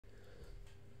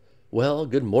Well,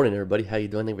 good morning, everybody. How you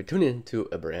doing? Thank you for tuning in to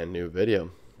a brand new video.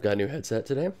 Got a new headset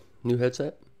today. New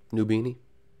headset, new beanie,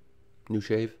 new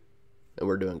shave, and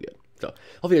we're doing good. So,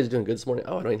 hope you guys are doing good this morning.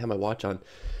 Oh, I don't even have my watch on.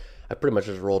 I pretty much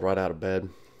just rolled right out of bed,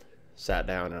 sat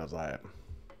down, and I was like,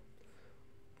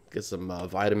 get some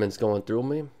vitamins going through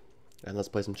me, and let's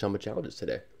play some Chumba challenges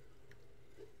today.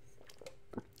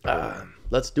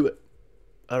 Let's do it.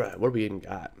 All right, what do we even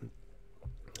got?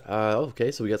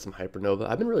 Okay, so we got some Hypernova.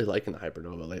 I've been really liking the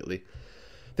Hypernova lately.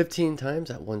 15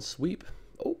 times at one sweep.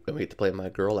 Oh, and we get to play My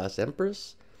Girl as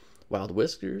Empress, Wild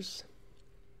Whiskers,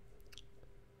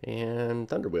 and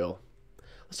Thunderwheel.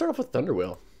 Let's start off with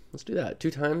Thunderwheel. Let's do that.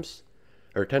 2 times,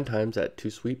 or 10 times at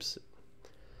 2 sweeps.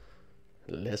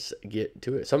 Let's get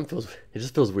to it. It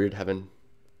just feels weird having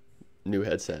new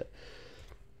headset.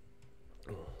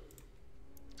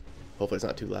 Hopefully it's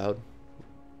not too loud.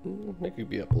 Make it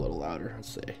be up a little louder.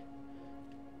 Let's see.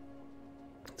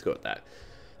 Let's go with that.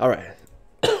 All right.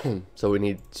 So we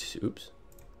need oops.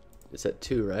 It's at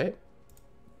 2, right?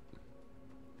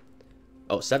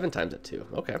 Oh, 7 times at 2.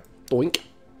 Okay. Boink.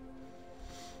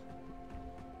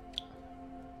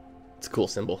 It's a cool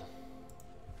symbol.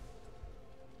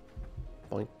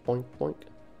 Boink, boink, boink.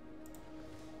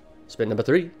 Spin number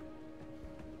 3.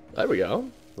 There we go.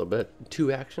 A little bit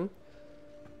 2 action.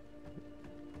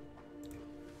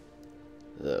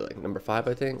 Like number 5,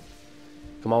 I think.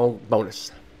 Come on,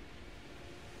 bonus.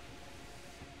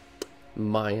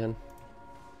 Mayan.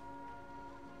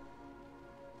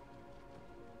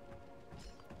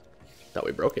 Thought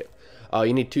we broke it.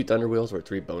 You need 2 thunder wheels or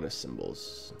 3 bonus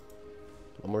symbols.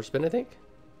 One more spin, I think.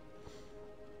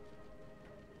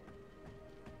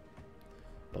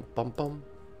 Bum bum bum.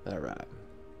 All right.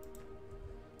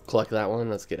 Collect that one.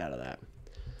 Let's get out of that.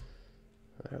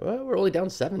 All right, well, we're only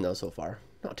down 7 though so far.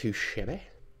 Not too shabby.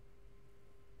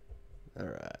 All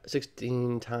right,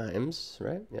 16 times,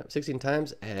 right? Yeah, 16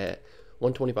 times at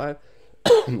 125.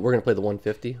 We're gonna play the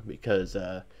 150 because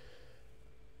I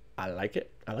like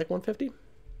it. I like 150.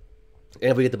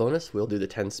 And if we get the bonus, we'll do the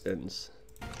 10 spins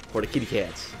for the kitty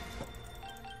cats.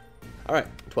 All right,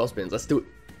 12 spins. Let's do it.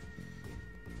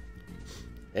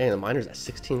 Dang, the miner's at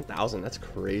 16,000. That's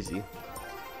crazy.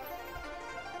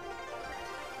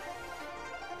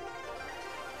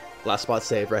 Last spot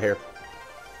save right here.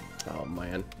 Oh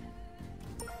man.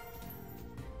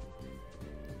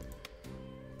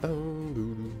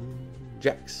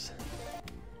 Jacks.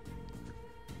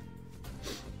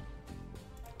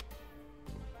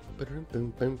 How are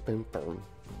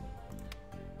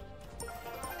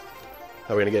we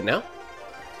gonna get it now?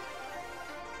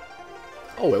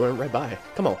 Oh, it went right by.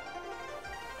 Come on.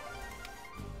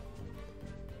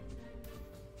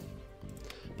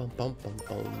 Bum bum bum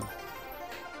bum.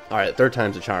 All right, 3rd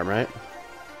time's a charm, right?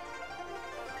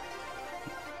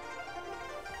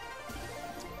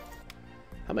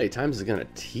 How many times is it gonna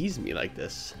tease me like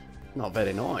this? Not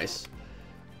very nice,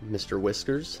 Mr.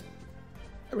 Whiskers.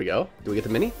 There we go. Do we get the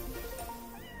mini?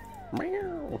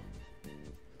 Meow.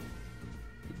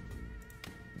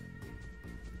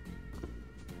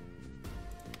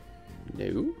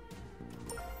 No.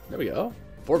 There we go.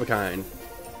 4 of a kind.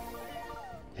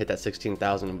 Hit that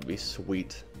 16,000 would be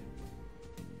sweet.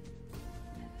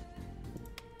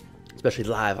 Especially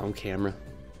live on camera.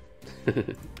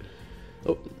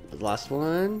 Oh, the last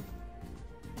one.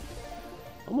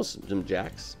 Almost some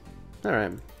jacks.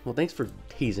 Alright. Well, thanks for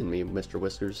teasing me, Mr.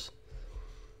 Whiskers.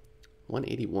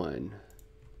 181.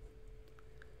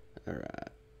 Alright.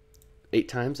 8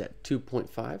 times at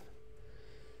 2.5.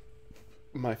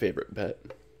 My favorite bet.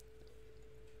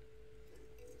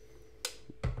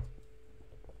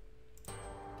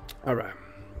 Alright.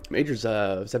 Major's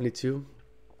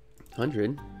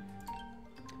 7,200.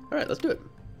 Alright, let's do it.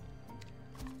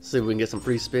 See if we can get some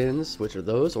free spins, which are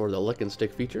those, or the lick and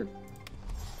stick feature.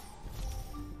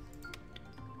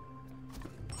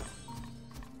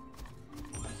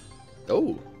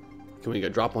 Oh, can we go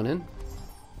drop one in?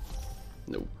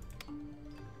 Nope.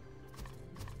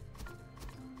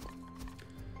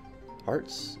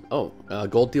 Hearts. Oh,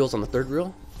 gold deals on the 3rd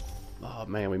reel. Oh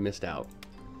man, we missed out.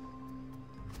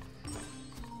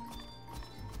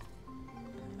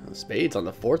 Spades on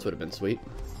the 4th would have been sweet.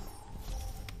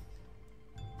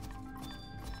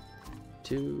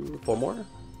 2, 4 more.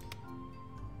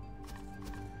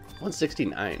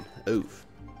 169. Oof.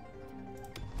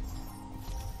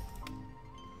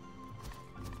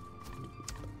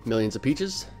 Millions of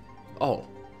peaches. Oh,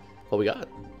 what we got?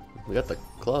 We got the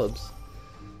clubs.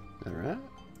 All right.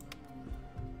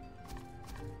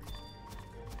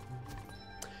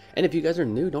 And if you guys are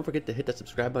new, don't forget to hit that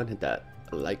subscribe button, hit that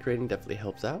like rating. Definitely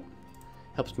helps out.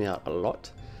 Helps me out a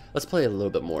lot. Let's play a little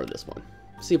bit more of this one.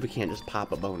 See if we can't just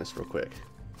pop a bonus real quick.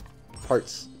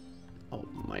 Hearts. Oh,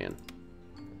 man.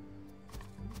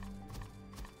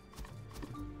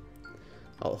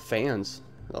 All the fans.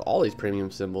 All these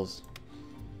premium symbols.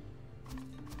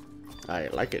 I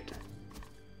like it.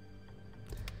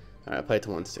 Alright, play it to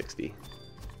 160.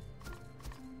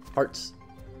 Hearts.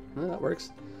 Oh, that works.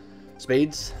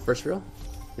 Spades, first reel.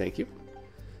 Thank you.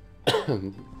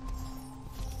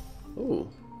 Ooh.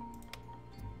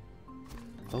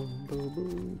 Boom, boom,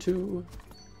 boom, 2.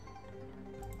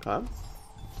 Car.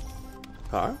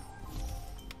 Car.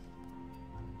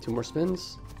 2 more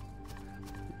spins.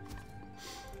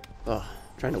 Oh,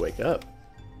 trying to wake up.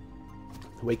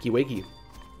 Wakey, wakey.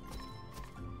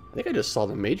 I think I just saw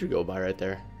the major go by right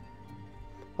there.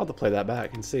 I'll have to play that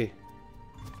back and see.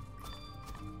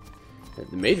 If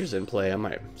the major's in play, I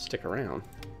might stick around.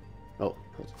 Oh,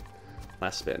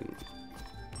 last spin.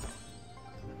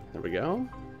 There we go.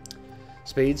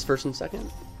 Spades first and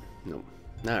second. Nope.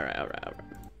 Alright, alright, alright.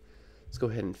 Let's go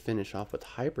ahead and finish off with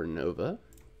Hypernova.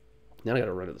 Now I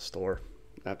gotta run to the store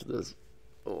after this.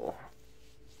 Oh.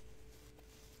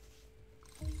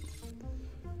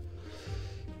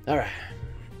 Alright.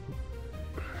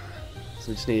 So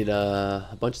we just need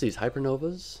a bunch of these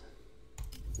Hypernovas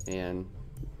and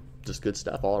just good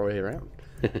stuff all the way around.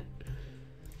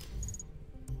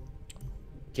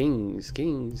 Kings,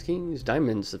 kings, kings.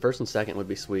 Diamonds, the first and second would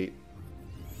be sweet.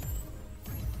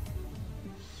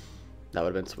 That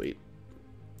would have been sweet.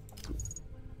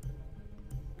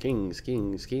 Kings,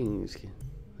 kings, kings.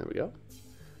 There we go.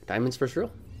 Diamonds first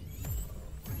reel.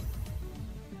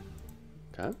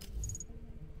 Okay.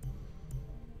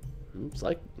 It's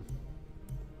like,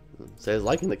 says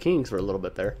liking the kings for a little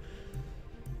bit there.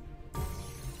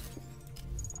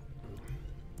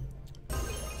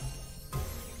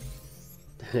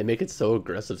 They make it so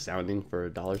aggressive sounding for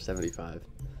 $1.75.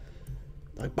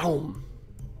 Like boom.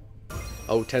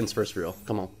 Oh, 10's first reel.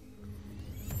 Come on.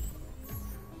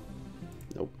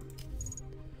 Nope.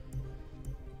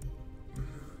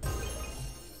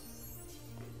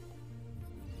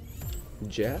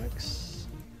 Jacks.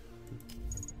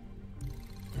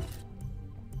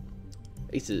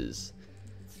 Aces.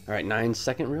 All right, 9's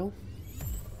second reel.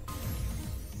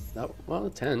 Oh, well,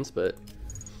 10's, but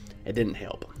it didn't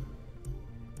help.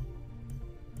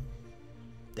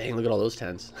 Dang, look at all those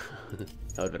 10's. That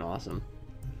would have been awesome.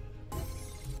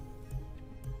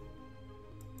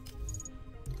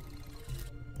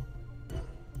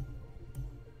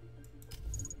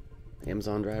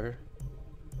 Amazon driver.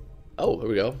 Oh, there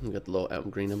we go. We got the little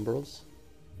green emeralds.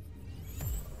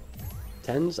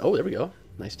 10's. Oh, there we go.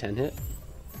 Nice 10 hit.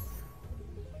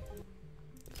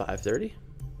 530.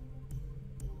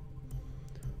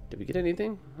 Did we get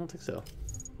anything? I don't think so.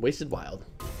 Wasted Wild.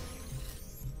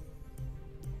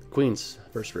 Queens,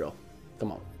 first reel.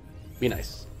 Come on. Be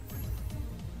nice.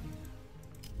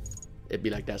 It'd be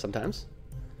like that sometimes.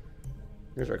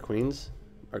 There's our queens.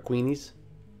 Our queenies.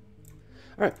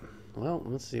 Alright. Well,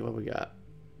 let's see what we got.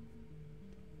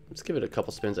 Let's give it a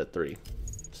couple spins at 3.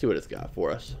 See what it's got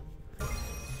for us.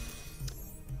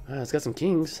 It's got some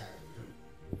kings.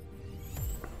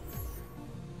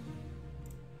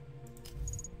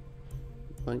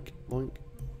 Boink, boink.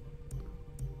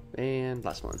 And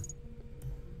last one.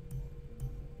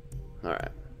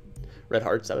 Alright. Red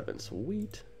hearts, that would have been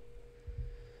sweet.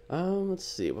 Let's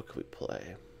see, what could we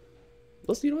play?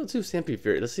 Let's do Stampede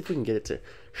Fury. Let's see if we can get it to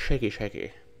shaky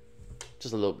shaky.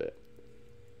 Just a little bit.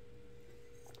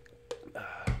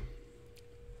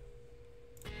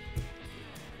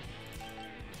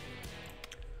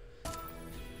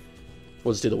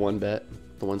 We'll just do the one bet,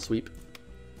 the one sweep.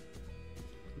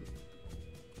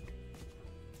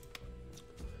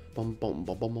 Bum bum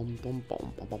bum bum bum bum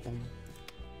bum bum bum.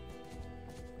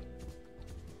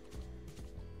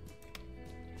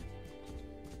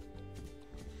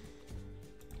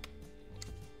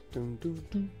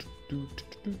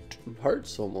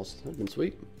 Hearts almost. That'd been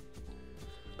sweet.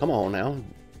 Come on now.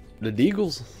 The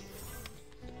Deagles.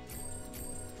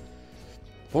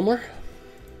 4 more.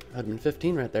 That'd been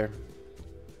 15 right there.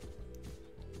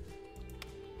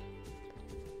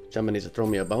 Chumba needs to throw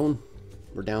me a bone.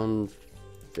 We're down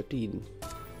 50,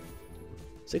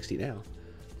 60 now.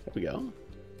 There we go.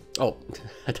 Oh,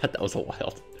 I thought that was a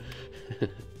wild.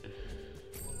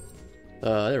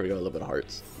 There we go. A little bit of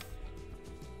hearts.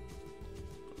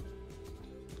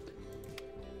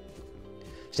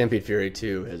 Stampede Fury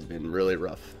 2 has been really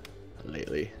rough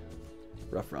lately.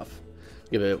 Rough, rough.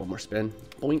 Give it one more spin.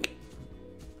 Boink.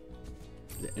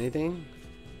 Is it anything?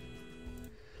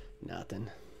 Nothing.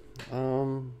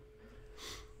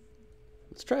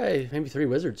 Let's try maybe 3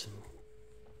 wizards.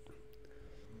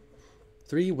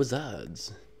 3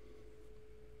 wizards.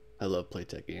 I love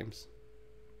playtech games.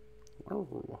 Wow,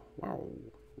 wow,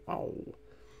 wow,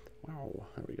 wow.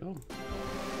 There we go.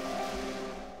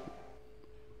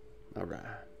 All right.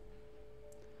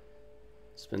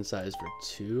 Spin size for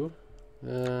 2.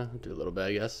 Do a little bit,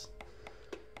 I guess.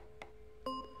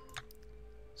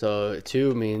 So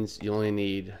 2 means you only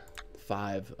need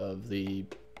 5 of the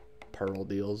pearl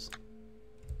deals.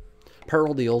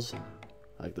 Pearl deals,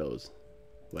 like those,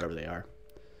 whatever they are.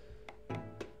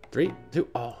 3, 2.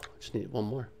 Oh, just need 1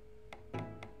 more.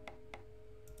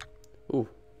 Ooh,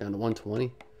 down to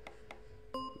 120.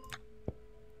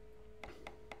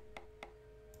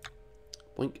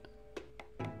 Boink.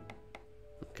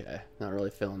 Okay, not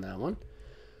really feeling that one.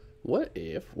 What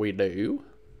if we do?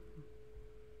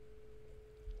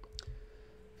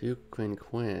 View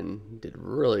Quinn did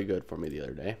really good for me the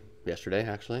other day. Yesterday,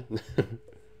 actually.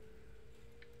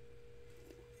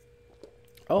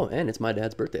 Oh, and it's my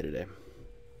dad's birthday today.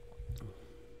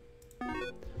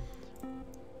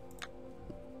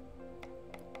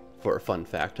 For a fun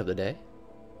fact of the day.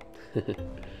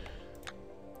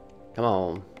 Come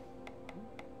on.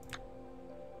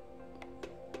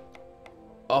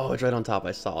 Oh, it's right on top.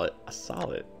 I saw it. I saw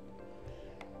it.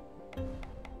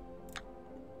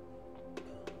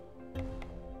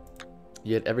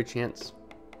 You had every chance.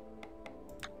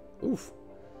 Oof.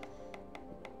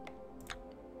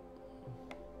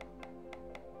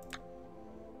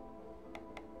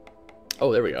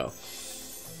 Oh, there we go.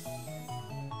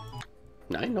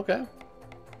 9, okay.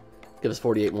 Give us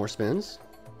 48 more spins.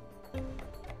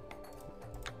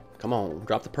 Come on,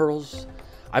 drop the pearls.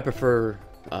 I prefer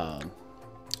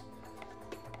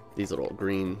these little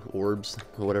green orbs,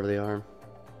 or whatever they are.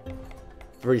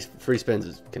 Free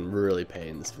spins can really pay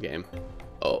in this game.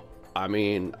 Oh, I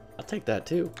mean, I'll take that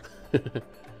too.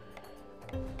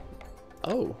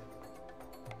 Oh.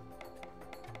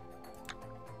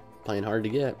 Playing hard to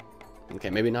get. Okay,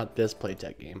 maybe not this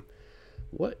playtech game.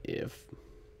 What if...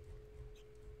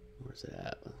 Where's it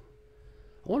at? I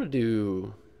want to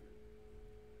do...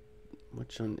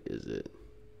 Which one is it?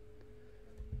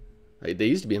 They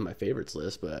used to be in my favorites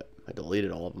list, but I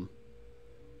deleted all of them.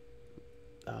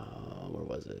 Where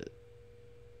was it?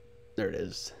 There it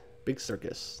is. Big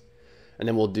Circus. And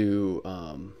then we'll do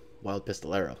Wild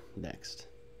Pistolero next.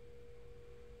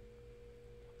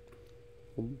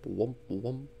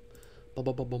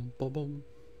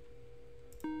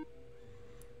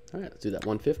 Alright, let's do that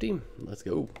 150. Let's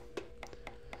go.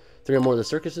 3 more of the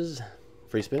circuses.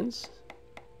 Free spins.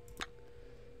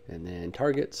 And then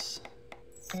targets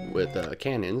with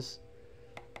cannons.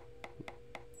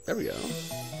 There we go.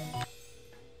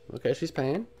 Okay, she's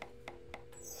paying.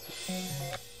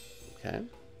 Okay.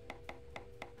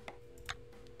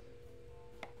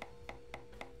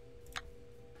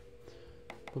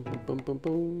 Boom, boom, boom, boom,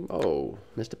 boom. Oh,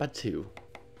 missed it by 2.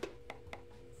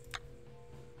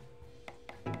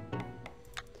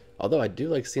 Although I do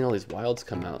like seeing all these wilds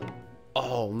come out.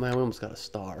 Oh man, we almost got a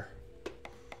star.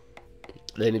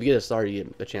 Then if you get a star, you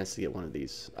get a chance to get one of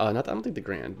these. I don't think the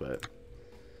grand, but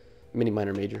mini,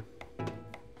 minor, major.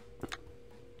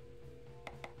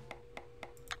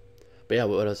 But yeah,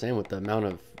 what I was saying with the amount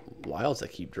of wilds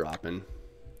that keep dropping,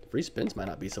 free spins might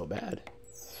not be so bad.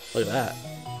 Look at that.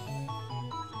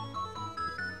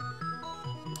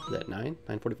 Is that 9?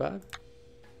 945?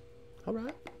 All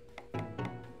right.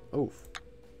 Oof.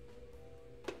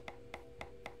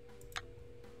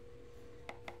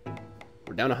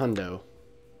 We're down a hundo.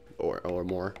 Or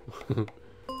more.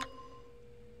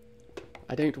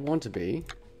 I don't want to be.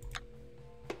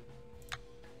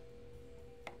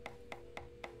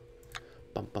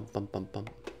 Bump, bump, bump, bump, bump.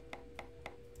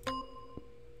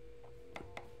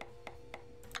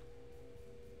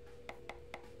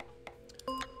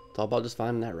 It's all about just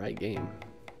finding that right game.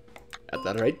 At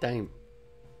that right time.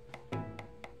 Okay,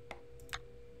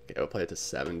 we'll play it to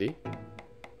 70.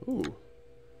 Ooh.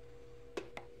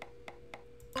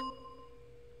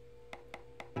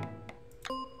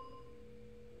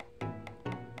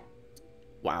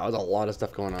 Wow, there's a lot of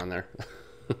stuff going on there.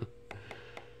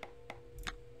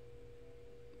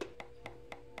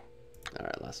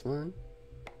 Alright, last one.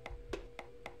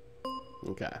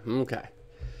 Okay, okay.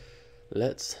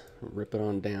 Let's rip it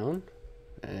on down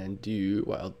and do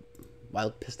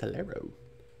Wild Pistolero.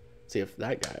 See if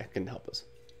that guy can help us.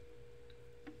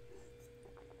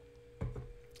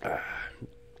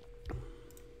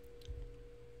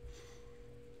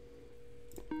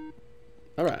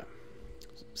 Alright.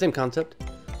 Same concept.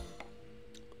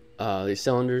 These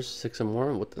cylinders, 6 or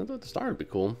more. With the star would be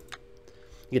cool.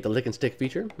 You get the lick and stick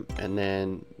feature, and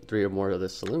then 3 or more of the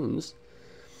saloons.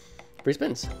 Free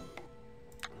spins.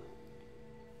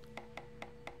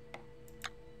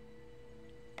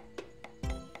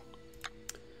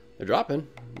 They're dropping,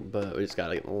 but we just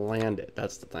gotta land it.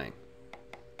 That's the thing.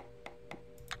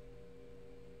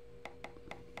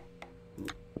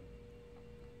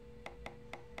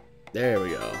 There we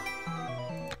go.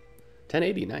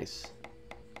 1080, nice.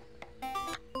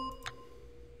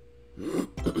 Let's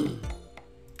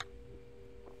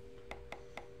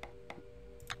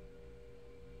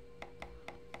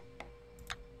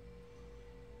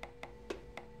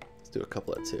do a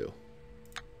couple of two.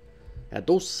 Add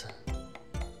those.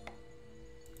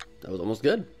 That was almost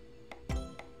good.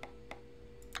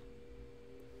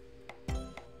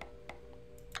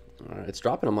 Alright, it's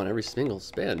dropping them on every single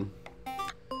spin.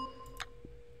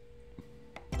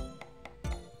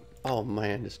 Oh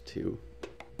man, just two.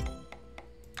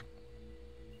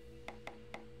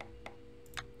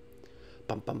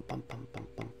 Bum, bum, bum, bum, bum,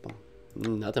 bum, bum.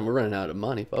 Nothing, we're running out of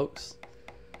money, folks.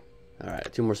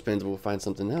 Alright, two more spins, we'll find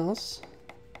something else.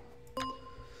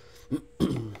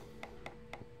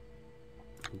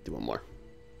 Do one more.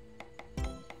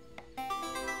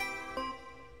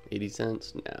 80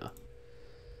 cents? No.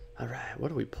 Alright, what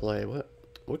do we play?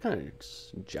 What kind of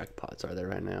jackpots are there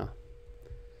right now?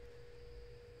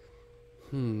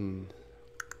 Well,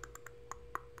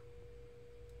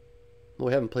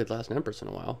 we haven't played Last Empress in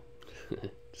a while.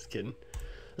 Just kidding.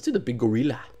 Let's do the big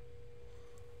gorilla.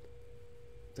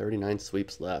 39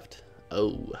 sweeps left.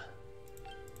 Oh.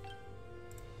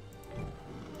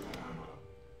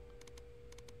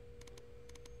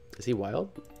 Is he wild?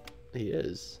 He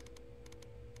is.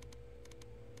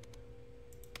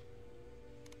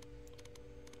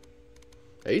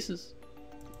 Aces.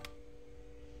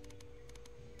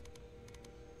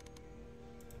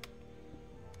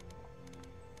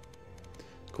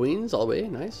 Queens all the way,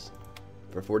 nice.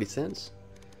 For 40 cents.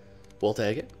 We'll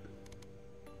take it.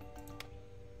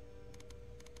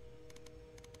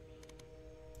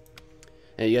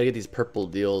 And you gotta get these purple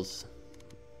deals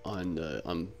on the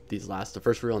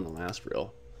first reel and the last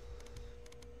reel.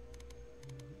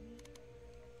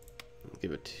 I'll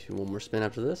give it one more spin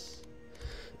after this.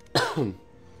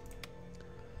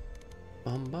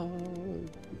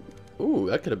 Ooh,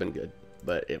 that could have been good,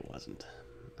 but it wasn't.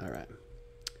 All right.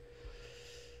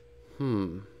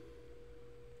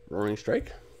 Roaring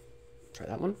Strike. Try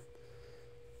that one.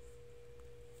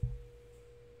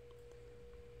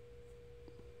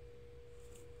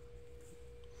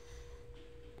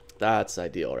 That's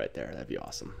ideal right there. That'd be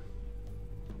awesome.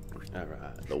 All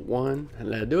right, the one, and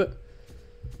let it do it.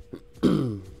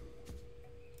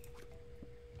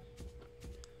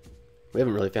 We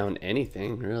haven't really found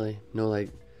anything, really. No, like,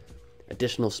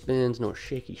 additional spins, no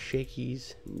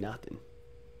shakies, nothing.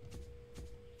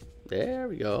 There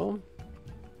we go.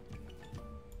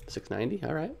 690,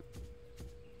 all right.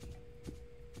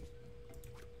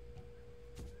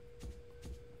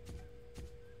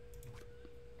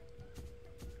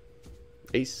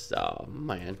 Ace, oh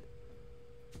man.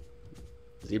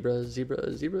 Zebras,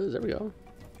 there we go.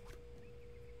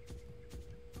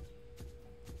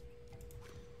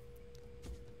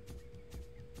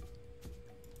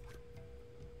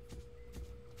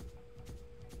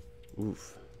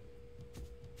 Oof.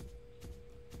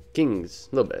 Kings,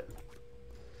 a little bit.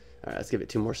 All right, let's give it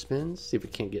two more spins. See if we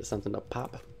can't get something to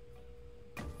pop.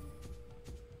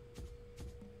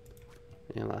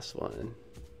 And last one.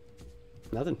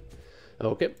 Nothing.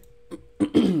 Okay.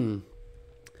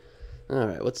 All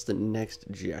right, what's the next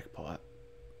jackpot?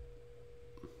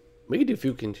 We could do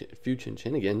Fu Chin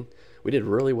Chin again. We did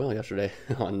really well yesterday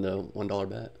on the $1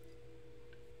 bet.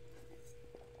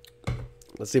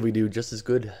 Let's see if we do just as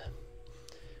good.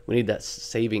 We need that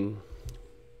saving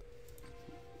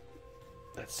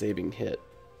hit.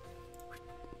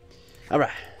 All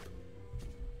right.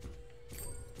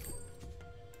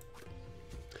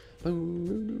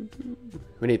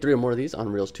 We need 3 or more of these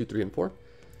on reels 2, 3, and 4.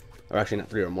 Or actually not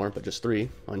 3 or more, but just 3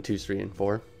 on 2, 3, and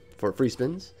 4 for free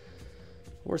spins.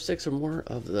 Or 6 or more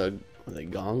of the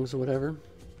gongs or whatever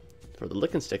for the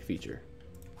lick and stick feature.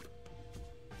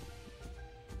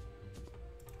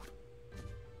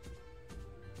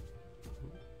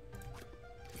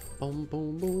 Boom,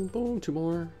 boom, boom, boom. 2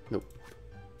 more. Nope.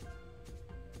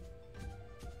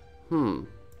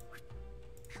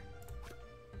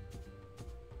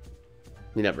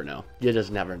 You never know. You just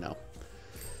never know.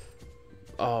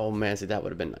 Oh man, see, that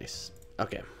would have been nice.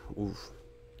 Okay. Oof.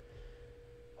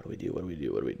 What do we do? What do we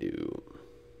do? What do we do?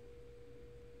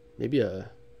 Maybe a...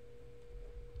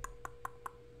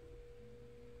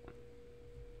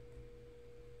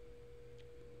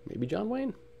 Maybe John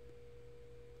Wayne?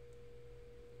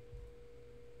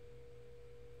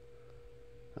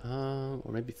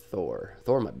 Or maybe Thor.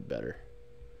 Thor might be better.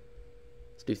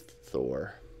 Let's do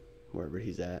Thor, wherever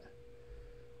he's at.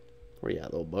 Where you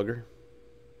at, little bugger?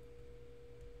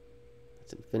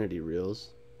 That's infinity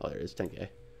reels. Oh, there it is, 10K.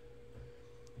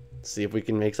 Let's see if we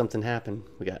can make something happen.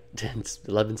 We got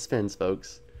 11 spins,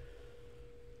 folks.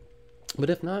 But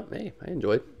if not, hey, I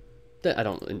enjoyed. I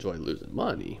don't enjoy losing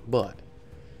money, but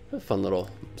a fun little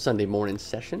Sunday morning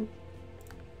session.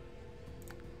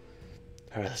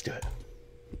 All right, let's do it.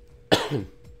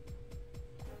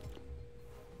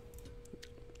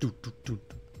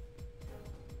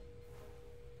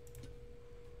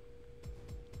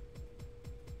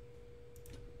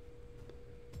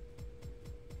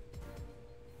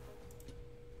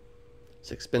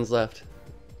 Six spins left.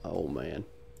 Oh man.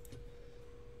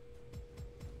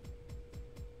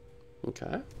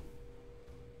 Okay.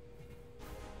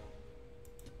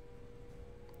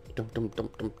 Dump, dump,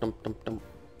 dump, dump, dump, dump, dump.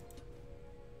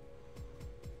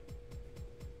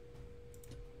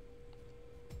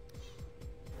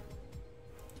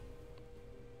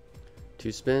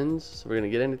 Two spins. So we're gonna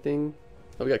get anything.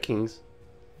 Oh, we got kings.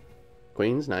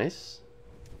 Queens, nice.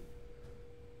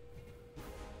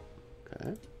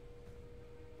 Okay.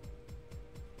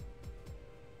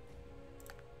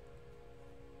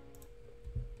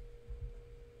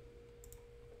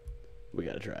 We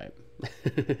gotta try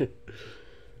it.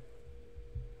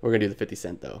 We're gonna do the 50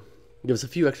 cent though. Give us a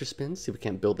few extra spins, see if we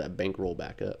can't build that bankroll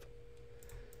back up.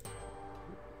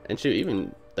 And shoot,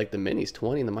 even like the minis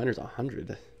 20 and the minors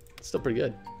 100. It's still pretty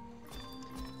good.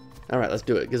 Alright, let's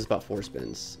do it. Gives us about 4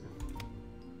 spins.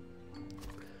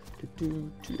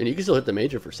 And you can still hit the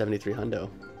major for 73 hundo.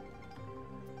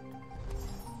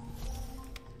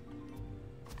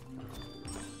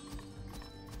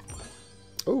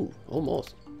 Oh,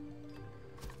 almost.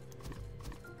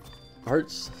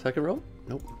 Hearts, second row?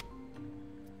 Nope.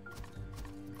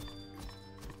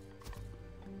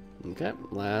 Okay,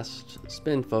 last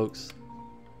spin, folks.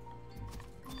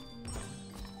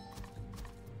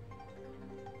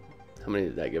 How many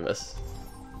did that give us?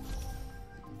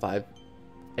 5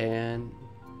 and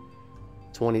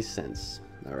 20 cents.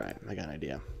 All right, I got an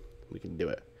idea. We can do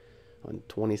it on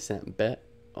 20-cent bet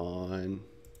on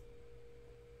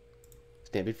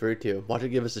Stampede Fury 2. Watch it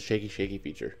give us a shaky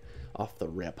feature off the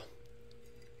rip.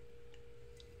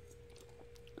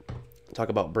 Talk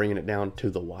about bringing it down to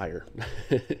the wire.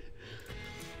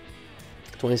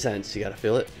 20 cents, you gotta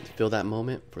feel it. Feel that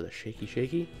moment for the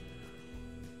shaky.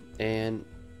 And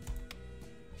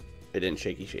it didn't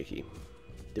shaky.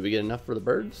 Did we get enough for the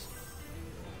birds?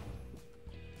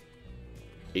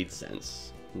 8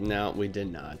 cents. No, we did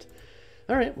not.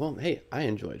 All right, well, hey, I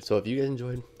enjoyed. So if you guys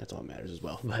enjoyed, that's all that matters as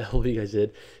well. But I hope you guys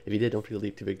did. If you did, don't forget to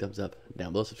leave 2 big thumbs up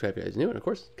down below. Subscribe if you guys are new. And of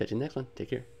course, catch you in the next one. Take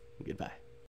care. Goodbye.